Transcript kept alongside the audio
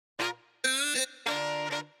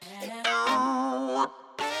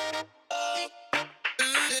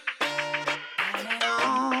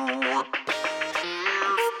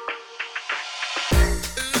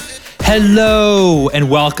Hello, and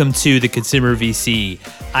welcome to the Consumer VC.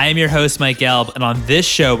 I am your host, Mike Gelb, and on this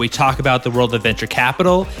show, we talk about the world of venture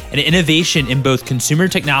capital and innovation in both consumer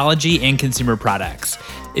technology and consumer products.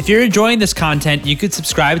 If you're enjoying this content, you could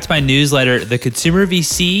subscribe to my newsletter,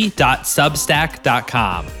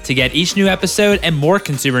 theconsumervc.substack.com, to get each new episode and more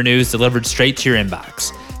consumer news delivered straight to your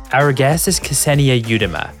inbox. Our guest is Ksenia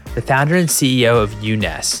Yudina, the founder and CEO of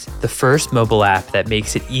UNest, the first mobile app that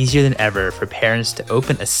makes it easier than ever for parents to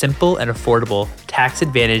open a simple and affordable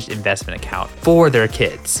tax-advantaged investment account for their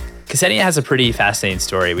kids. Ksenia has a pretty fascinating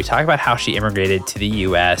story. We talk about how she immigrated to the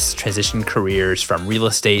US, transitioned careers from real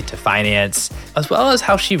estate to finance, as well as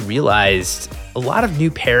how she realized a lot of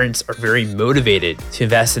new parents are very motivated to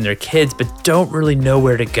invest in their kids, but don't really know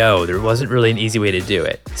where to go. There wasn't really an easy way to do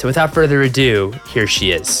it. So without further ado, here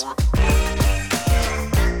she is.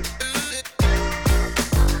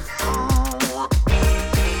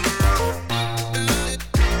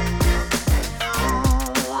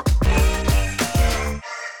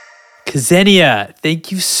 Ksenia,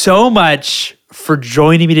 thank you so much for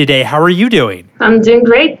joining me today. How are you doing? I'm doing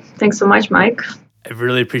great. Thanks so much, Mike. I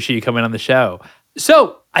really appreciate you coming on the show.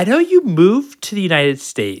 So I know you moved to the United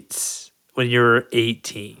States when you were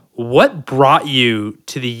 18. What brought you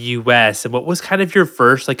to the US and what was kind of your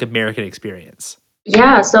first American experience?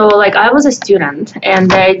 Yeah, so I was a student,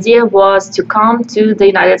 and the idea was to come to the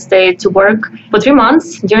United States to work for 3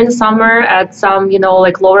 months during the summer at some,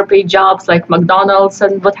 lower paid jobs like McDonald's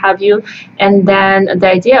and what have you. And then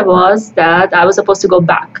the idea was that I was supposed to go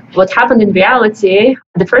back. What happened in reality,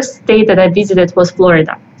 the first state that I visited was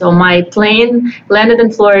Florida. So my plane landed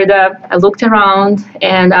in Florida. I looked around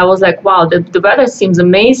and I was like, wow, the weather seems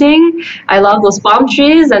amazing. I love those palm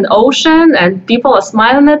trees and ocean and people are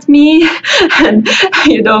smiling at me. And,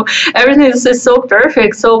 everything is so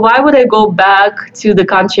perfect. So why would I go back to the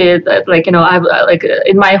country that,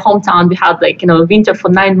 in my hometown, we had, winter for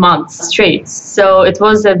 9 months straight. So it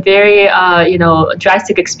was a very,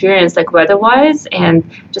 drastic experience, weather-wise, and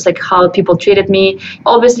just how people treated me.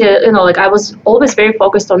 Obviously, I was always very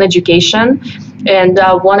focused on education and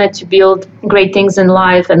wanted to build great things in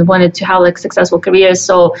life and wanted to have successful careers.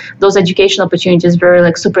 So those education opportunities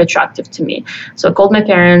were super attractive to me. So I called my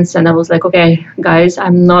parents and I was like, okay, guys,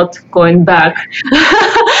 I'm not going back.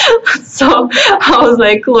 So I was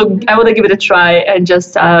like, look, I want to give it a try and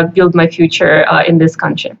just build my future in this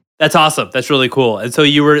country. That's awesome. That's really cool. And so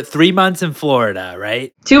you were 3 months in Florida,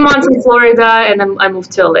 right? 2 months in Florida, and then I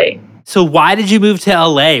moved to LA. So why did you move to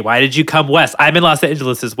LA? Why did you come west? I'm in Los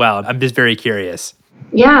Angeles as well. I'm just very curious.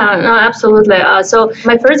 Yeah, no, absolutely. So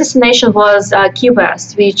my first destination was Key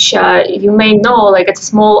West, which you may know, it's a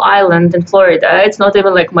small island in Florida. It's not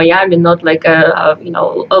even like Miami, not like a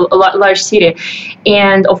large city.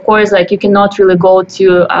 And of course, you cannot really go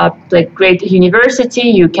to great university.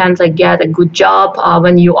 You can't get a good job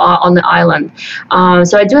when you are on the island.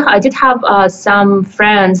 So I did have some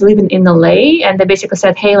friends living in LA, and they basically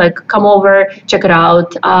said, hey, come over, check it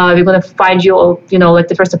out. We're gonna find you,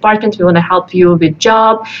 the first apartment. We want to help you with job.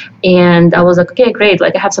 And I was like, okay, great.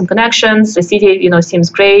 I have some connections. The city, seems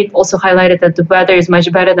great. Also highlighted that the weather is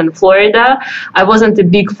much better than Florida. I wasn't a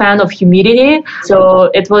big fan of humidity, so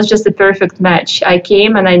it was just a perfect match. I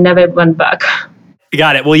came and I never went back.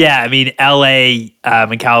 Got it. Well, yeah, LA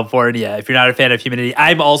in California, if you're not a fan of humidity,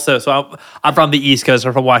 I'm from the East Coast.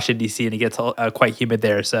 I'm from Washington, D.C., and it gets quite humid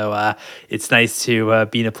there. So it's nice to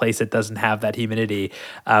be in a place that doesn't have that humidity,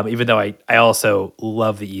 even though I also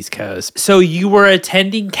love the East Coast. So you were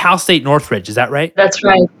attending Cal State Northridge, is that right? That's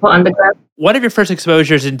right, for undergrad. One of your first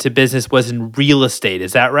exposures into business was in real estate,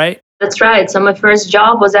 is that right? That's right. So my first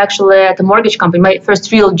job was actually at a mortgage company. My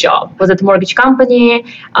first real job was at a mortgage company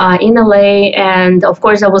in LA. And of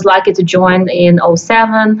course, I was lucky to join in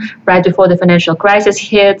 2007, right before the financial crisis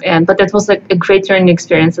hit. But that was a great learning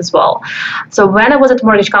experience as well. So when I was at the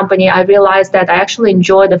mortgage company, I realized that I actually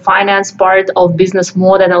enjoy the finance part of business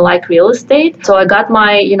more than I like real estate. So I got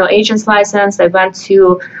my agent's license. I went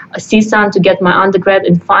to CSUN to get my undergrad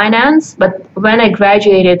in finance. But when I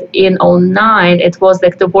graduated in 2009, it was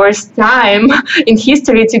the worst time in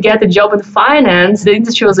history to get a job in finance. The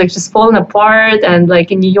industry was just falling apart, and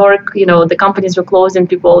in New York, the companies were closing,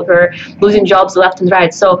 people were losing jobs left and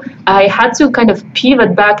right. So I had to kind of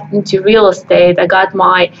pivot back into real estate. I got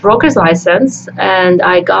my broker's license and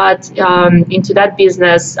I got into that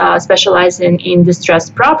business, specializing in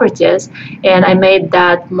distressed properties, and I made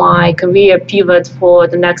that my career pivot for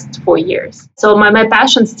the next 4 years. So my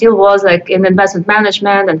passion still was in investment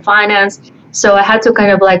management and finance. So I had to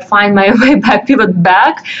kind of like find my way back, pivot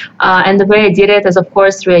back. And the way I did it is, of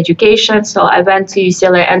course, through education. So I went to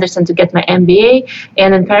UCLA Anderson to get my MBA.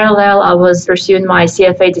 And in parallel, I was pursuing my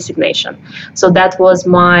CFA designation. So that was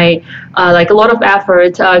my, like a lot of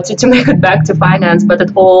effort to make it back to finance, but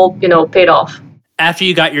it all, paid off. After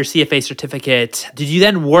you got your CFA certificate, did you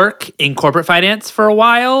then work in corporate finance for a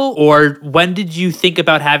while? Or when did you think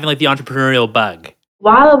about having like the entrepreneurial bug?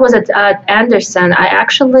 While I was at Anderson, I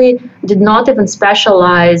actually did not even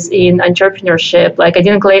specialize in entrepreneurship. Like I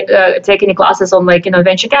didn't take any classes on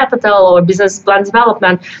venture capital or business plan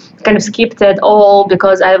development. Kind of skipped it all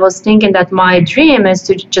because I was thinking that my dream is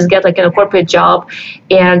to just get like a corporate job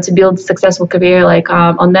and to build a successful career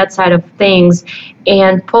on that side of things.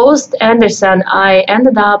 And post Anderson, I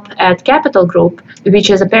ended up at Capital Group,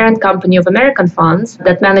 which is a parent company of American funds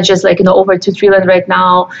that manages over 2 trillion right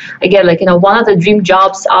now. Again, one of the dream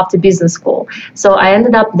jobs after business school. So I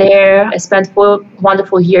ended up there. I spent 4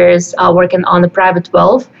 wonderful years working on the private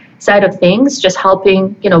wealth side of things, just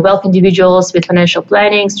helping wealth individuals with financial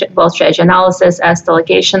planning, wealth strategy analysis, asset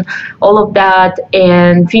allocation, all of that,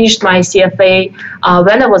 and finished my CFA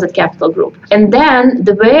when I was at Capital Group. And then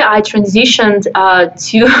the way I transitioned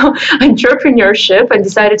to entrepreneurship and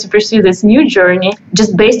decided to pursue this new journey,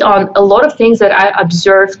 just based on a lot of things that I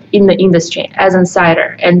observed in the industry as an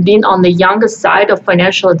insider and being on the youngest side of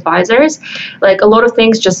financial advisors, a lot of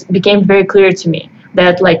things just became very clear to me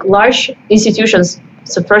that large institutions.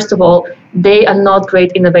 So first of all, they are not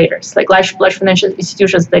great innovators. Large financial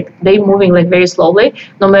institutions, they moving very slowly.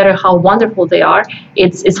 No matter how wonderful they are,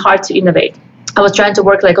 it's hard to innovate. I was trying to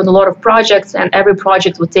work on a lot of projects, and every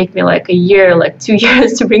project would take me a year, 2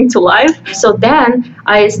 years to bring to life. So then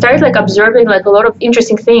I started observing a lot of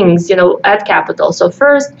interesting things, at Capital. So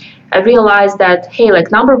first, I realized that, hey,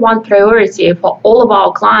 number one priority for all of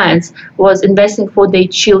our clients was investing for their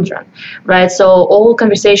children, right? So all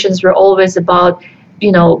conversations were always about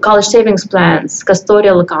college savings plans,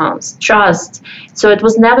 custodial accounts, trust. So it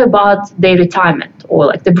was never about their retirement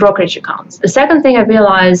or the brokerage accounts. The second thing I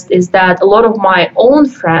realized is that a lot of my own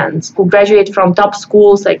friends who graduate from top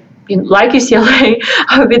schools like UCLA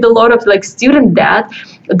with a lot of student debt,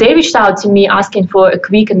 they reached out to me asking for a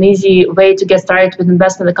quick and easy way to get started with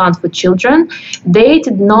investment accounts for children. They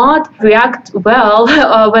did not react well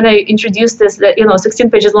when I introduced this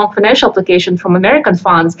 16 pages long financial application from American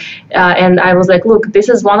funds. And I was like, look, this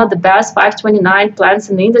is one of the best 529 plans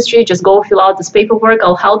in the industry. Just go fill out this paperwork.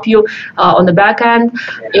 I'll help you on the back end.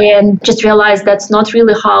 And just realized that's not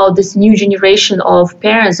really how this new generation of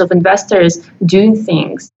parents, of investors doing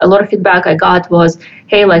things. A lot of feedback I got was,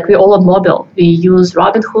 hey, we're all on mobile. We use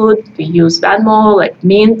Robinhood, we use Venmo,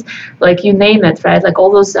 Mint, you name it, right?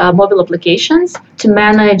 All those mobile applications to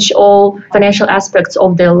manage all financial aspects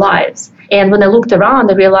of their lives. And when I looked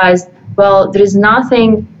around, I realized, well, there is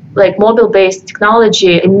nothing mobile-based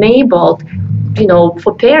technology enabled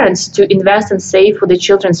for parents to invest and save for their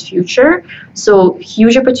children's future. So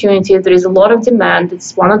huge opportunity. There is a lot of demand.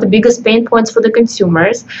 It's one of the biggest pain points for the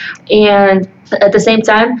consumers. And at the same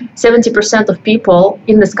time, 70% of people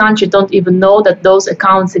in this country don't even know that those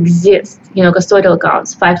accounts exist, custodial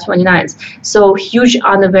accounts, 529s. So huge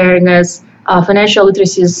unawareness, financial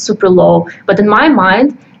literacy is super low. But in my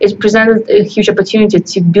mind, it presented a huge opportunity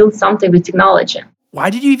to build something with technology. Why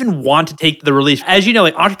did you even want to take the release? As you know,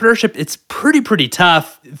 entrepreneurship, it's pretty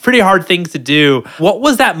tough, pretty hard things to do. What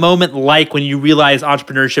was that moment like when you realized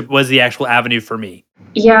entrepreneurship was the actual avenue for me?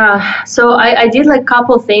 Yeah, so I did a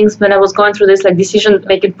couple of things when I was going through this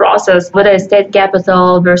decision-making process, whether I stay at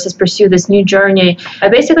Capital versus pursue this new journey. I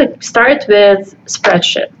basically started with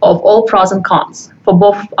spreadsheet of all pros and cons for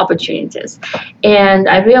both opportunities. And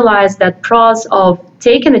I realized that pros of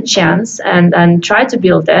taking a chance and try to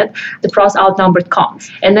build it, the pros outnumbered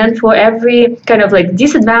cons. And then for every kind of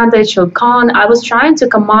disadvantage or con, I was trying to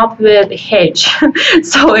come up with a hedge.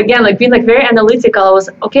 So again, being very analytical, I was,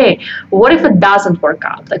 okay, what if it doesn't work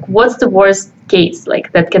out? What's the worst case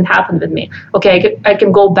that can happen with me? Okay, I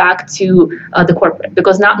can go back to the corporate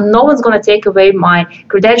because now no one's going to take away my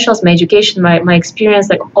credentials, my education, my experience,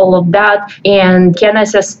 all of that. And can I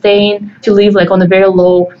sustain to live on a very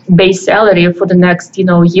low base salary for the next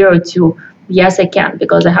year or two? Yes, I can,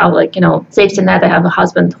 because I have safety net. I have a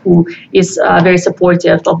husband who is very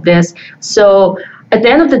supportive of this. So at the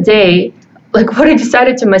end of the day, what I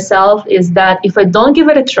decided to myself is that if I don't give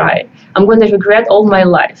it a try, I'm going to regret all my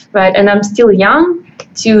life, right? And I'm still young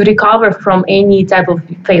to recover from any type of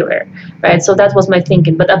failure, right? So that was my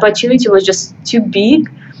thinking. But the opportunity was just too big,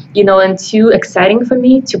 and too exciting for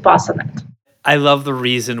me to pass on it. I love the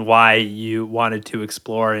reason why you wanted to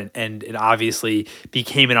explore and it obviously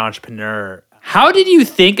became an entrepreneur. How did you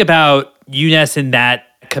think about UNest in that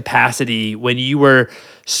capacity when you were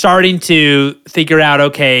starting to figure out,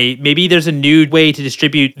 okay, maybe there's a new way to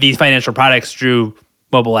distribute these financial products through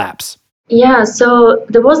mobile apps? Yeah, so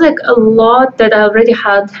there was like a lot that I already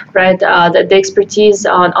had, right? The expertise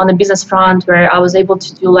on the business front, where I was able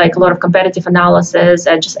to do like a lot of competitive analysis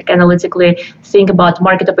and just like analytically think about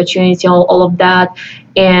market opportunity, all of that.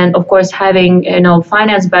 And of course, having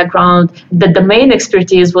finance background, the domain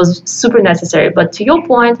expertise was super necessary. But to your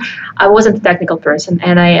point, I wasn't a technical person,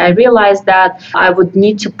 and I realized that I would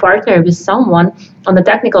need to partner with someone on the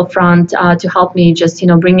technical front to help me just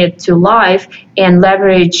bring it to life and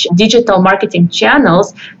leverage digital marketing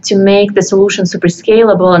channels to make the solution super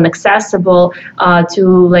scalable and accessible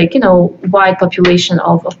to wide population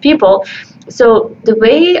of people. So the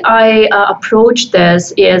way I approach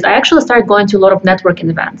this is I actually started going to a lot of networking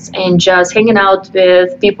events and just hanging out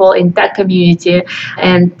with people in tech community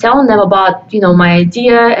and telling them about my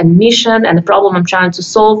idea and mission and the problem I'm trying to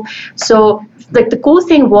solve. So the cool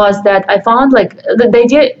thing was that I found the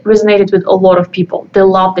idea resonated with a lot of people. They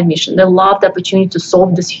loved the mission. They loved the opportunity to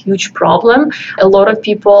solve this huge problem. A lot of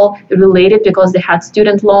people related because they had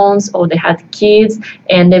student loans or they had kids,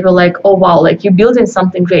 and they were like, oh wow, you're building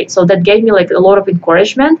something great. So that gave me a lot of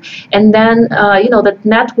encouragement. And then that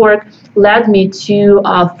network led me to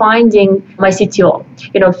finding my CTO.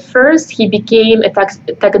 First he became a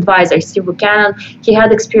tech advisor, Steve Buchanan. He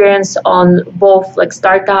had experience on both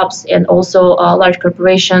startups and also large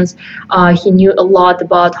corporations. He knew a lot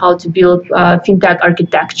about how to build fintech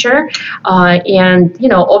architecture. And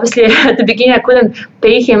obviously at the beginning I couldn't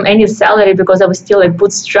pay him any salary because I was still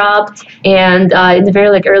bootstrapped and in the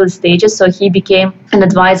very early stages. So he became an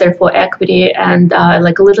advisor for equity and a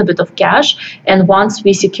little bit of cash. And once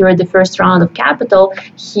we secured the first round of capital,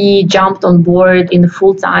 he jumped on board in a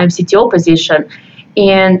full-time CTO position.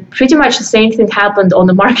 And pretty much the same thing happened on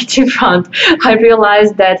the marketing front. I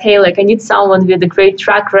realized that, hey, I need someone with a great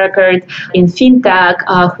track record in fintech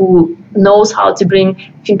who knows how to bring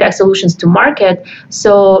fintech solutions to market.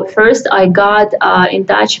 So first I got in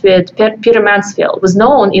touch with Peter Mansfield, was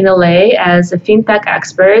known in LA as a fintech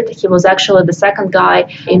expert. He was actually the second guy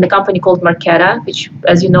in the company called Marqeta, which,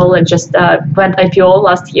 as you know, just went IPO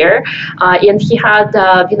last year. And he had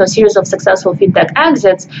a series of successful fintech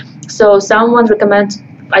exits. So someone recommended,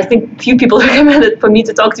 I think few people recommended for me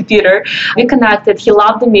to talk to Peter. We connected. He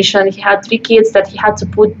loved the mission. He had 3 kids that he had to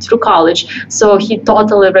put through college. So he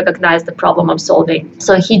totally recognized the problem I'm solving.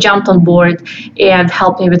 So he jumped on board and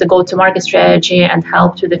helped me with the go-to-market strategy and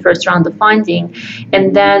helped with the first round of funding.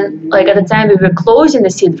 And then at the time we were closing the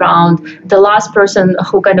seed round, the last person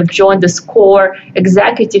who kind of joined the core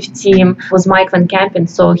executive team was Mike Van Kampen.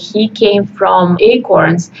 So he came from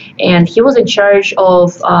Acorns and he was in charge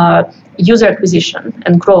of user acquisition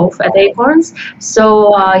and growth at Acorns.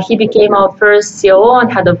 So he became our first COO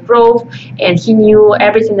and head of growth, and he knew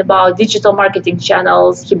everything about digital marketing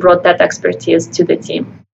channels. He brought that expertise to the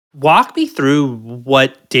team. Walk me through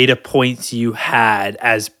what data points you had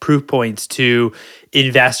as proof points to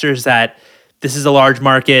investors that this is a large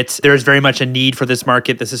market. There's very much a need for this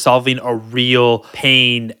market. This is solving a real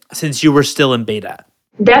pain since you were still in beta.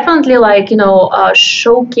 Definitely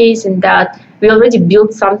showcasing that we already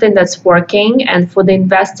built something that's working, and for the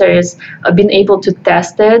investors being able to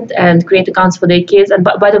test it and create accounts for their kids. And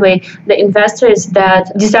by the way, the investors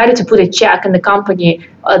that decided to put a check in the company,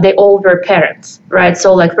 they all were parents, right?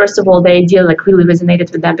 So first of all, the idea really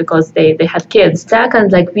resonated with them because they had kids.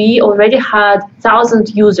 Second, we already had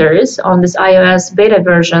 1,000 users on this iOS beta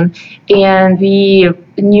version, and we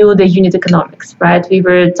knew the unit economics, right? We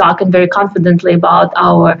were talking very confidently about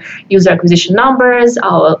our user acquisition numbers,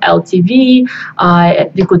 our LTV.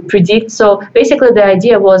 We could predict. So basically the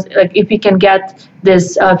idea was if we can get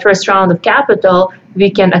this first round of capital,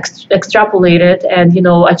 we can extrapolate it and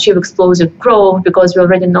achieve explosive growth because we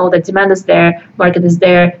already know that demand is there, market is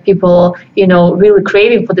there, people really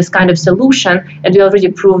craving for this kind of solution, and we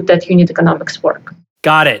already proved that unit economics work.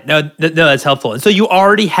 Got it. No, that's helpful. And so you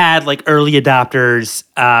already had early adopters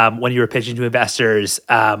when you were pitching to investors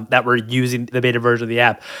that were using the beta version of the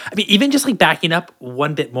app. I mean, even just backing up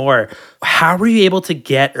one bit more, how were you able to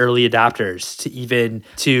get early adopters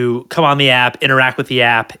to come on the app, interact with the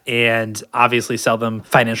app, and obviously sell them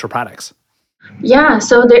financial products? Yeah,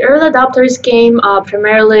 so the early adopters came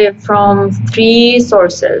primarily from 3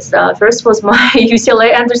 sources. First was my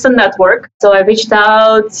UCLA Anderson network. So I reached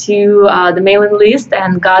out to the mailing list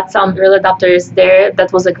and got some early adopters there.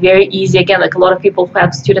 That was very easy. Again, a lot of people who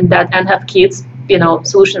have student debt and have kids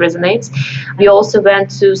solution resonates. We also went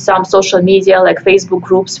to some social media like Facebook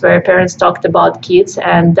groups where parents talked about kids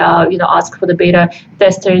and asked for the beta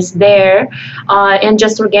testers there, and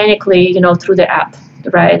just organically through the app.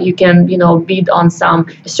 Right, you can bid on some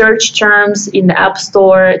search terms in the app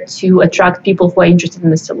store to attract people who are interested in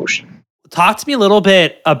the solution. Talk to me a little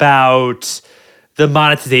bit about the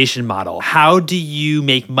monetization model. How do you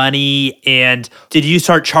make money, and did you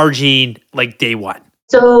start charging like day one?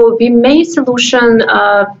 So we made solution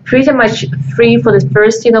pretty much free for the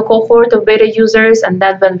first cohort of beta users, and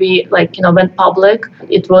then when we went public,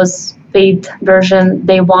 it was paid version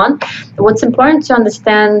day one. What's important to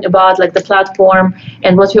understand about the platform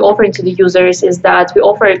and what we offer to the users is that we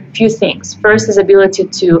offer a few things. First is ability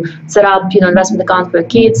to set up investment account for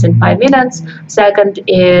kids in 5 minutes. Second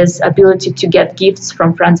is ability to get gifts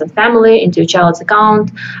from friends and family into your child's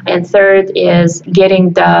account. And third is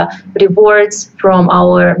getting the rewards from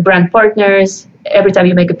our brand partners every time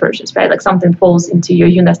you make a purchase, right? Like something falls into your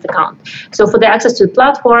UNest account. So for the access to the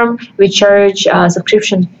platform, we charge a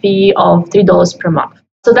subscription fee of $3 per month.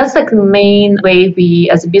 So that's the main way we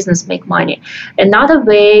as a business make money. Another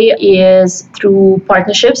way is through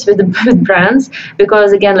partnerships with brands,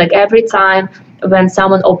 because again, every time when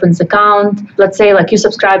someone opens account, let's say you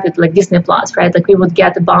subscribe with Disney Plus, right? We would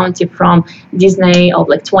get a bounty from Disney of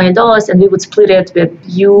 $20 and we would split it with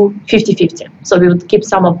you 50-50. So we would keep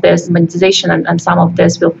some of this monetization and some of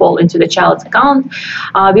this will fall into the child's account.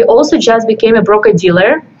 We also just became a broker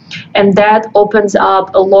dealer. And that opens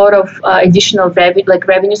up a lot of additional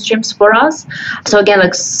revenue streams for us. So again,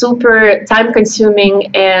 super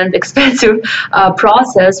time-consuming and expensive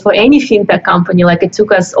process for any fintech company. It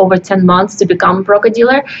took us over 10 months to become a broker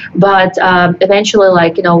dealer, but eventually,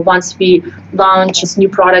 once we launch this new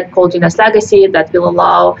product called UNest Legacy that will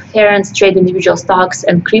allow parents to trade individual stocks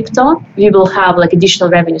and crypto, we will have additional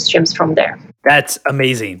revenue streams from there. That's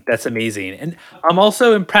amazing. And I'm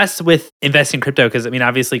also impressed with investing in crypto because,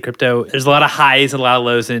 obviously crypto, there's a lot of highs and a lot of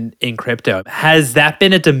lows in crypto. Has that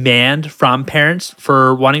been a demand from parents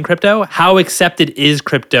for wanting crypto? How accepted is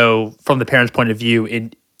crypto from the parents' point of view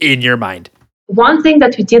in your mind? One thing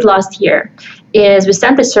that we did last year is we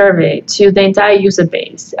sent a survey to the entire user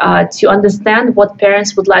base to understand what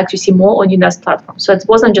parents would like to see more on UNest platform. So it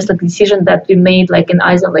wasn't just a decision that we made in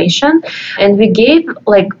isolation. And we gave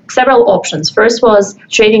several options. First was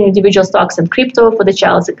trading individual stocks and crypto for the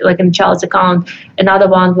child's in the child's account. Another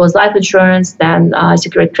one was life insurance, then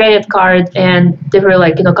secured credit card, and there were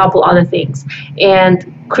a couple other things.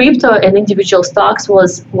 And crypto and individual stocks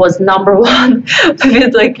was number one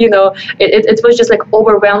with it was just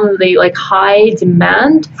overwhelmingly high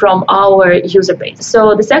demand from our user base.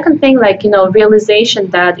 So the second thing realization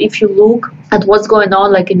that if you look at what's going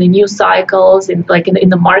on in the news cycles in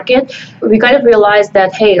the market, we kind of realized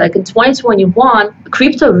that hey, in 2021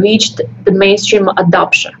 crypto reached the mainstream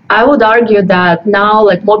adoption. I would argue that now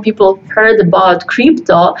more people heard about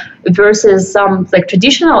crypto versus some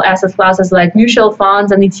traditional asset classes like mutual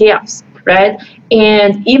funds and ETFs, right?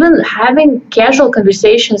 And even having casual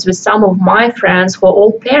conversations with some of my friends who are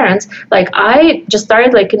all parents, I just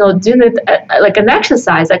started doing it an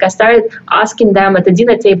exercise. I started asking them at the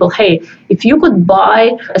dinner table, hey, if you could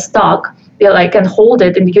buy a stock and hold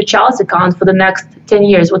it in your child's account for the next 10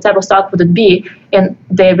 years, what type of stock would it be? And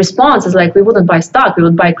the response is we wouldn't buy stock, we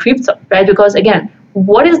would buy crypto, right? Because again,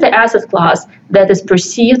 what is the asset class that is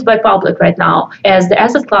perceived by public right now as the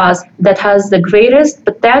asset class that has the greatest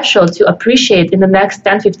potential to appreciate in the next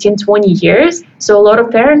 10, 15, 20 years? So a lot of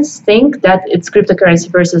parents think that it's cryptocurrency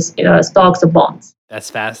versus stocks or bonds. That's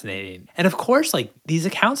fascinating. And of course, these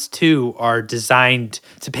accounts too are designed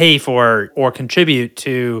to pay for or contribute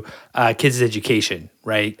to kids' education,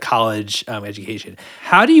 right? College education.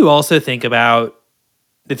 How do you also think about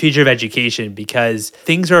the future of education? Because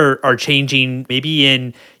things are changing. Maybe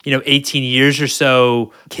in 18 years or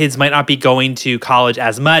so, kids might not be going to college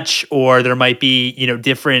as much, or there might be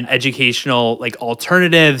different educational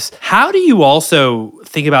alternatives. How do you also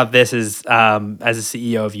think about this as a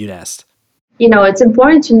CEO of UNest? It's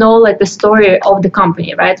important to know the story of the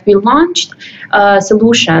company, right? We launched a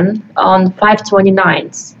solution on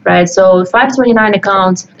 529s, right? So 529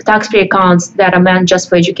 accounts, tax-free accounts that are meant just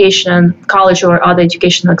for education, college or other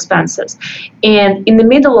educational expenses. And in the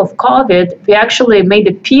middle of COVID, we actually made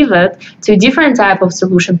a pivot to a different type of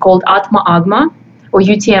solution called Atma Agma or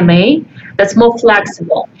UTMA that's more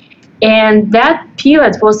flexible. And that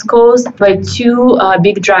pivot was caused by two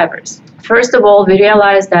big drivers. First of all, we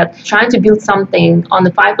realized that trying to build something on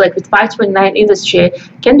the with 529 industry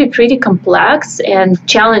can be pretty complex and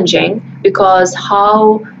challenging because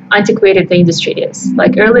how antiquated the industry is.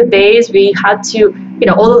 Like early days, we had to,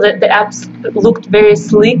 all of the apps looked very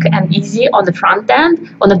sleek and easy on the front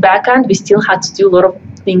end. On the back end, we still had to do a lot of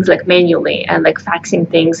things like manually and like faxing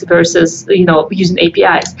things versus, using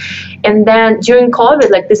APIs. And then during COVID,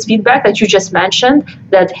 like this feedback that you just mentioned,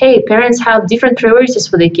 that, hey, parents have different priorities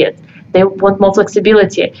for their kids. They want more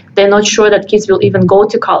flexibility. They're not sure that kids will even go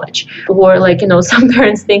to college. Or some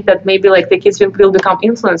parents think that maybe like the kids will become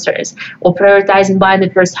influencers or prioritizing buying the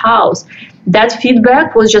first house. That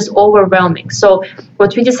feedback was just overwhelming. So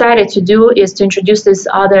what we decided to do is to introduce this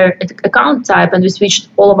other account type, and we switched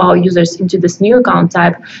all of our users into this new account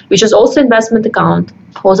type, which is also investment account,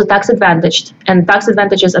 also tax advantaged. And tax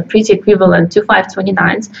advantages are pretty equivalent to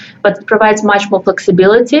 529s, but it provides much more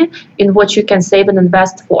flexibility in what you can save and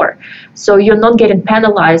invest for. So you're not getting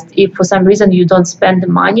penalized if for some reason you don't spend the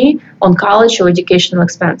money on college or educational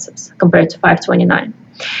expenses compared to 529.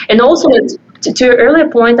 And also, to your earlier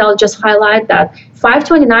point, I'll just highlight that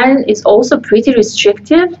 529 is also pretty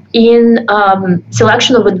restrictive in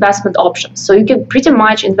selection of investment options. So you can pretty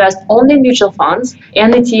much invest only in mutual funds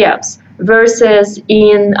and ETFs, versus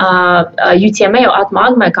in UTMA or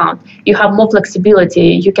Atma account, you have more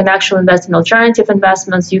flexibility. You can actually invest in alternative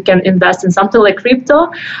investments. You can invest in something like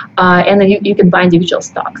crypto, and then you can buy individual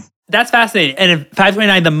stocks. That's fascinating. And in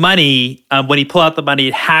 529, the money, when you pull out the money,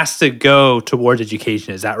 it has to go towards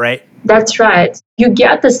education. Is that right? That's right. You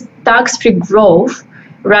get this tax-free growth,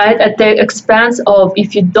 right, at the expense of,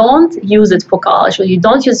 if you don't use it for college or you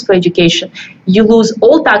don't use it for education, you lose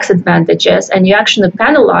all tax advantages and you're actually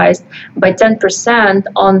penalized by 10%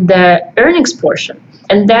 on the earnings portion.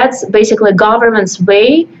 And that's basically government's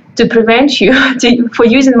way to prevent you for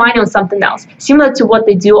using money on something else, similar to what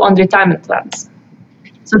they do on retirement plans.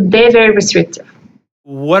 So they're very restrictive.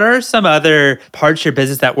 What are some other parts of your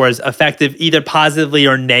business that was affected either positively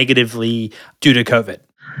or negatively due to COVID?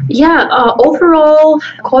 Yeah, overall,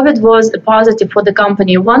 COVID was a positive for the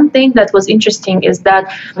company. One thing that was interesting is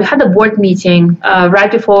that we had a board meeting right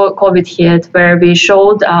before COVID hit, where we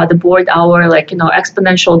showed the board our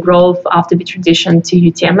exponential growth after we transitioned to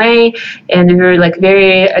UTMA, and we were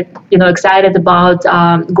very excited about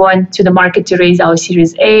going to the market to raise our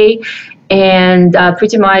Series A. And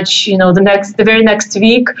pretty much, the very next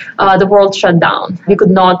week, the world shut down. We could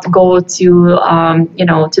not go to,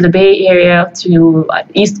 to the Bay Area, to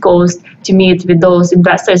East Coast to meet with those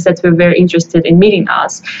investors that were very interested in meeting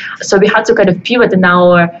us. So we had to kind of pivot in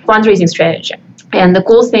our fundraising strategy. And the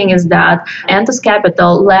cool thing is that Anthos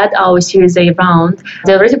Capital led our Series A round.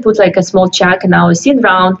 They already put a small check in our seed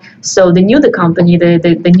round, so they knew the company, they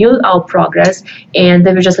knew our progress, and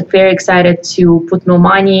they were just very excited to put more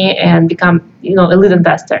money and become a lead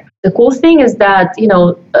investor. The cool thing is that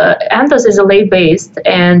Anthos is LA-based,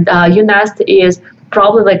 and UNest is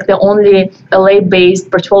probably the only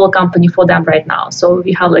LA-based portfolio company for them right now. So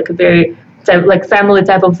we have a very family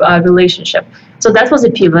type of relationship. So that was a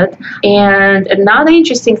pivot. And another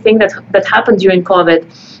interesting thing that happened during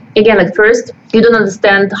COVID, again, first, you don't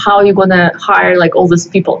understand how you're going to hire all these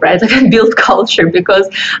people, right? And build culture, because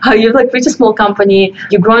you're pretty small company,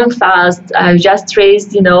 you're growing fast, you just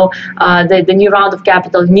raised, the new round of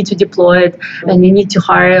capital, you need to deploy it, and you need to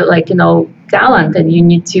hire talent, and you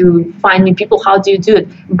need to find new people. How do you do it?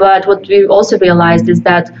 But what we also realized is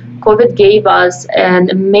that COVID gave us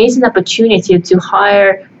an amazing opportunity to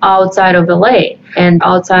hire outside of LA and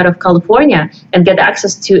outside of California and get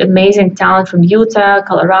access to amazing talent from Utah,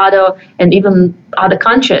 Colorado, and even other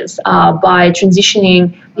countries by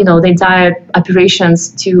transitioning, the entire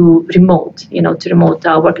operations to remote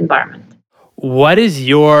work environment. What is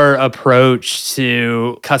your approach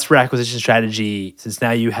to customer acquisition strategy, since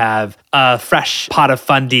now you have a fresh pot of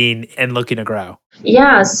funding and looking to grow?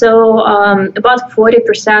 Yeah, so about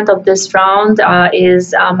 40% of this round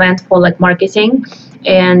is meant for marketing.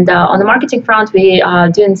 And on the marketing front, we are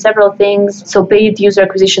doing several things. So paid user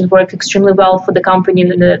acquisition worked extremely well for the company in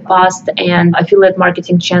the past, and affiliate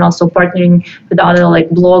marketing channels, so partnering with other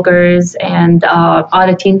bloggers and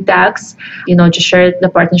other teen techs, just share the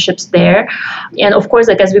partnerships there. And of course,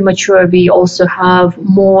 as we mature, we also have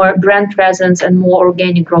more brand presence and more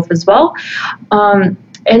organic growth as well.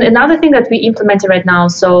 And another thing that we implemented right now,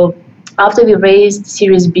 so after we raised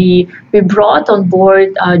Series B, we brought on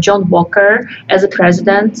board John Walker as a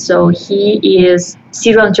president. So he is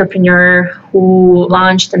serial entrepreneur who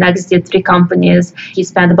launched and exited 3 companies. He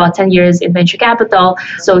spent about 10 years in venture capital.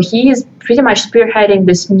 So he is pretty much spearheading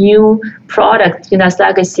this new product, UNest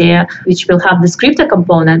Legacy, which will have this crypto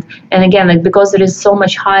component. And again, like because there is so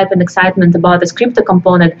much hype and excitement about this crypto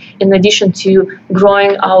component, in addition to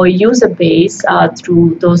growing our user base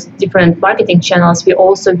through those different marketing channels, we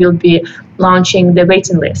also will be launching the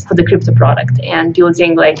waiting list for the crypto product and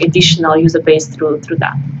building like additional user base through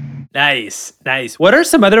that. Nice. What are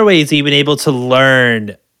some other ways you've been able to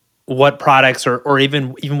learn what products or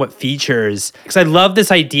even what features? Because I love this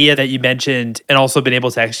idea that you mentioned and also been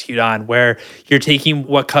able to execute on, where you're taking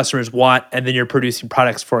what customers want and then you're producing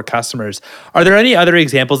products for customers. Are there any other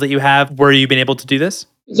examples that you have where you've been able to do this?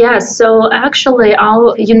 Yes, so actually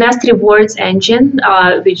our UNest Rewards engine,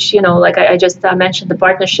 which, like I just mentioned, the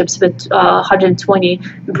partnerships with 120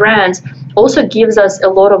 brands, also gives us a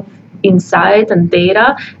lot of insight and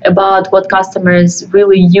data about what customers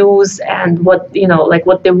really use and what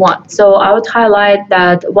what they want. So I would highlight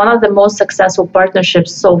that one of the most successful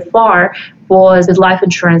partnerships so far was with life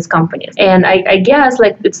insurance companies. And I guess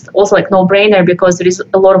it's also no-brainer because there is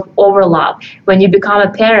a lot of overlap. When you become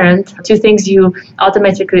a parent, 2 things you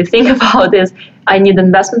automatically think about is I need an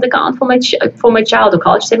investment account for my child, or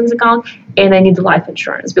college savings account, and I need life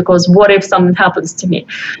insurance because what if something happens to me?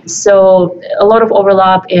 So a lot of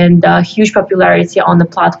overlap and huge popularity on the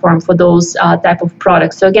platform for those type of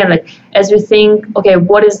products. So again, as we think, okay,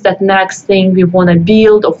 what is that next thing we want to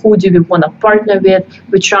build, or who do we want to partner with?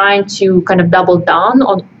 We're trying to kind of double down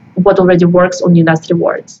on what already works on UNest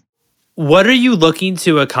Rewards. What are you looking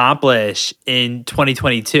to accomplish in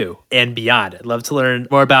 2022 and beyond? I'd love to learn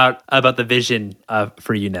more about the vision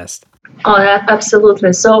for UNest. Oh,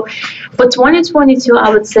 absolutely. So for 2022, I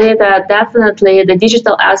would say that definitely the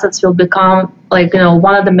digital assets will become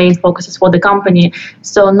one of the main focuses for the company.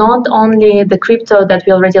 So not only the crypto that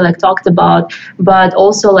we already talked about, but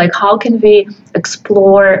also how can we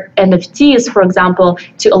explore NFTs, for example,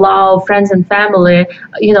 to allow friends and family,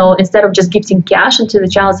 instead of just gifting cash into the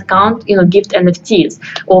child's account, gift NFTs.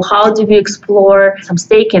 Or how do we explore some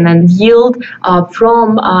staking and yield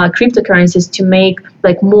from cryptocurrencies to make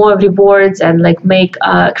more rewards and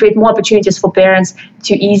create more opportunities for parents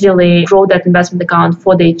to easily grow that investment account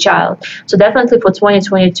for their child. So definitely for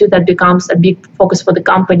 2022, that becomes a big focus for the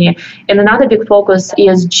company. And another big focus,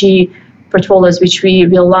 ESG portfolios, which we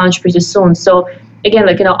will launch pretty soon. So again,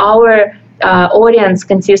 our audience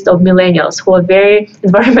consists of millennials who are very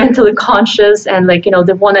environmentally conscious and they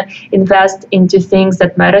want to invest into things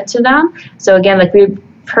that matter to them. So again, we've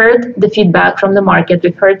heard the feedback from the market,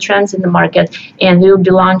 we've heard trends in the market, and we will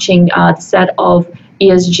be launching a set of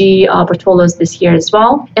ESG portfolios this year as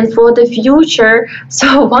well. And for the future,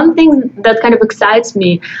 so one thing that kind of excites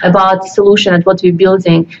me about the solution and what we're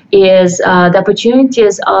building is the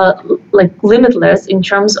opportunities are limitless in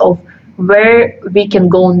terms of where we can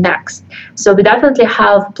go next. So we definitely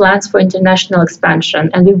have plans for international expansion,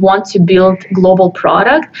 and we want to build global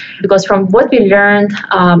product because from what we learned,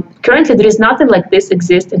 currently there is nothing like this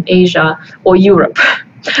exists in Asia or Europe.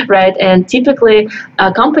 Right, and typically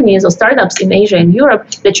companies or startups in Asia and Europe,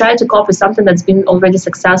 they try to copy something that's been already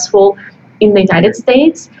successful in the United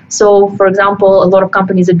States. So, for example, a lot of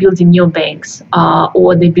companies are building neobanks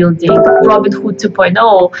or they're building Robinhood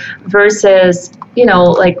 2.0 versus,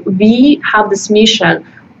 we have this mission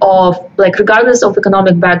of regardless of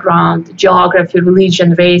economic background, geography,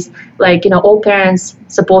 religion, race, all parents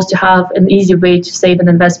supposed to have an easy way to save and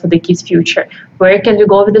invest for their kids' future. Where can we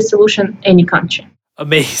go with this solution? Any country.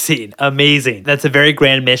 Amazing. That's a very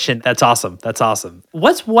grand mission. That's awesome.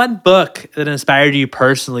 What's one book that inspired you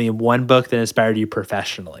personally and one book that inspired you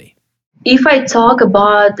professionally? If I talk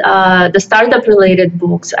about the startup related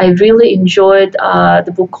books, I really enjoyed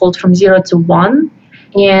the book called From Zero to One.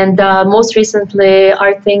 And most recently,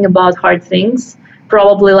 Hard Thing About Hard Things.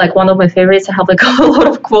 Probably one of my favorites. I have a lot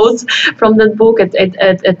of quotes from that book.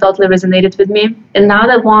 It totally resonated with me.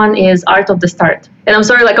 Another one is Art of the Start. And I'm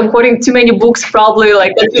sorry, I'm quoting too many books probably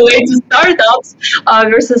that relate to startups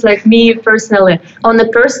versus me personally. On the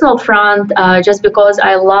personal front, just because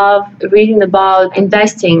I love reading about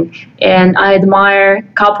investing and I admire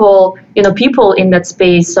a couple people in that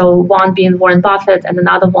space. So one being Warren Buffett and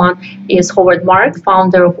another one is Howard Marks,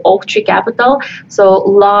 founder of Oak Tree Capital. So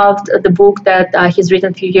loved the book that he's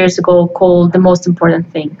written a few years ago called The Most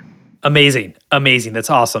Important Thing. Amazing. That's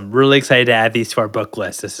awesome. Really excited to add these to our book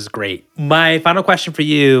list. This is great. My final question for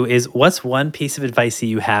you is, what's one piece of advice that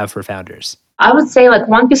you have for founders? I would say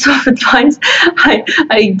one piece of advice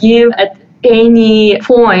I give at any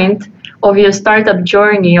point of your startup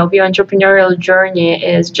journey, of your entrepreneurial journey,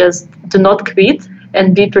 is just do not quit.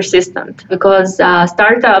 and be persistent, because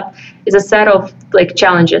startup is a set of like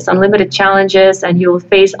challenges, unlimited challenges, and you will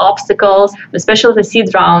face obstacles, especially the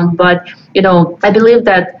seed round. But I believe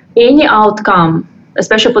that any outcome,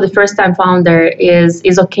 especially for the first time founder, is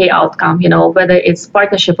okay outcome, whether it's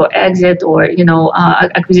partnership or exit or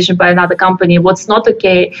acquisition by another company. What's not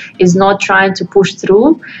okay is not trying to push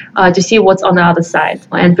through to see what's on the other side,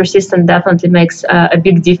 and persistence definitely makes a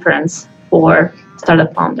big difference for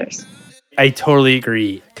startup founders. I totally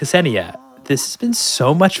agree. Ksenia, this has been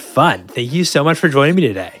so much fun. Thank you so much for joining me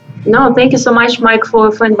today. No, thank you so much, Mike,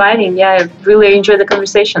 for inviting. Yeah, I really enjoyed the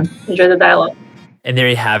conversation, enjoyed the dialogue. And there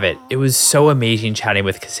you have it. It was so amazing chatting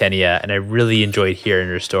with Ksenia, and I really enjoyed hearing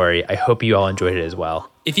her story. I hope you all enjoyed it as well.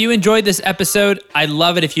 If you enjoyed this episode, I'd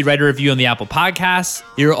love it if you'd write a review on the Apple Podcasts.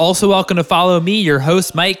 You're also welcome to follow me, your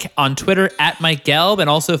host, Mike, on Twitter @MikeGelb, and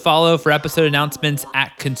also follow for episode announcements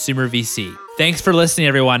 @ConsumerVC. Thanks for listening,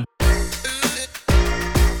 everyone.